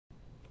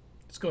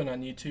going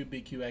on YouTube?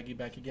 BQAGGIE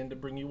back again to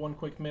bring you one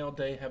quick mail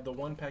day. Have the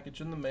one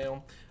package in the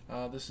mail.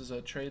 This is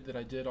a trade that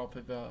I did off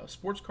of a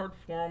sports card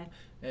forum,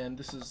 and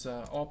this is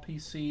all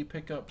PC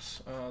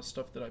pickups,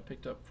 stuff that I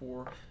picked up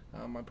for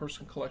my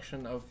personal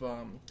collection of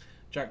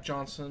Jack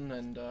Johnson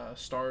and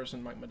Stars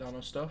and Mike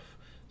Modano stuff.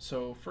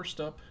 So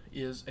first up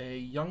is a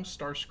Young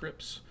Star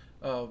Scripts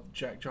of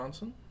Jack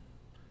Johnson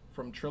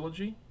from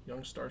Trilogy,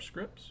 Young Star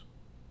Scripts.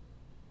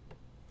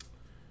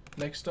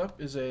 Next up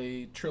is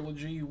a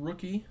Trilogy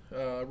Rookie,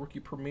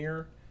 Rookie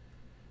Premier,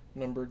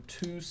 number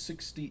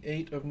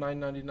 268 of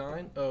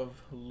 999 of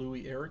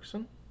Louis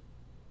Erickson.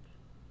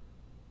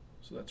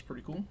 So that's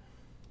pretty cool.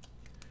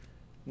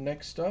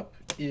 Next up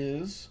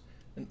is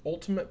an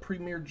Ultimate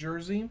Premier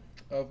Jersey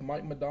of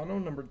Mike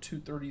Modano, number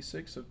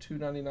 236 of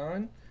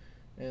 299.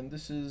 And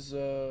this is,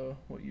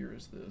 what year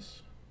is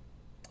this?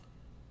 I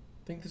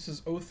think this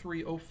is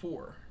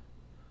 03-04.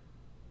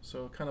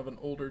 So kind of an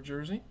older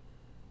jersey.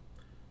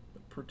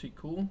 Pretty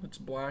cool. It's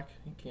black.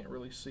 You can't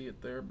really see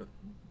it there, but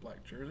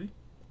black jersey.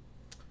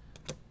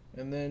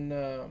 And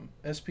then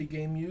SP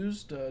Game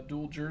Used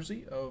dual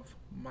jersey of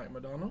Mike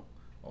Modano,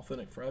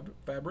 authentic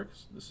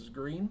fabrics. This is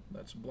green.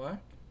 That's black.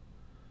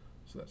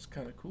 So that's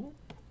kind of cool.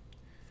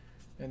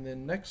 And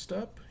then next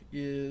up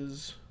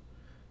is,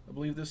 I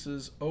believe this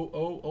is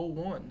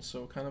 0001,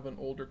 so kind of an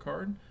older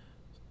card.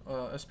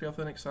 SP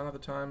Authentic Sign of the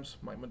Times,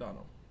 Mike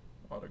Modano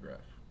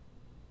autograph.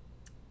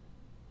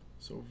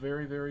 So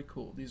very, very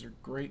cool. These are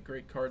great,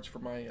 great cards for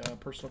my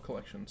personal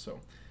collection. So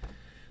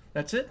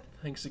that's it.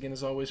 Thanks again,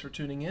 as always, for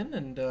tuning in,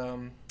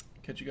 and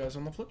catch you guys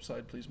on the flip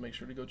side. Please make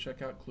sure to go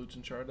check out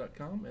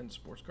klutzenchar.com and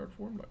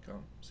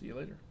sportscardforum.com. See you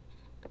later.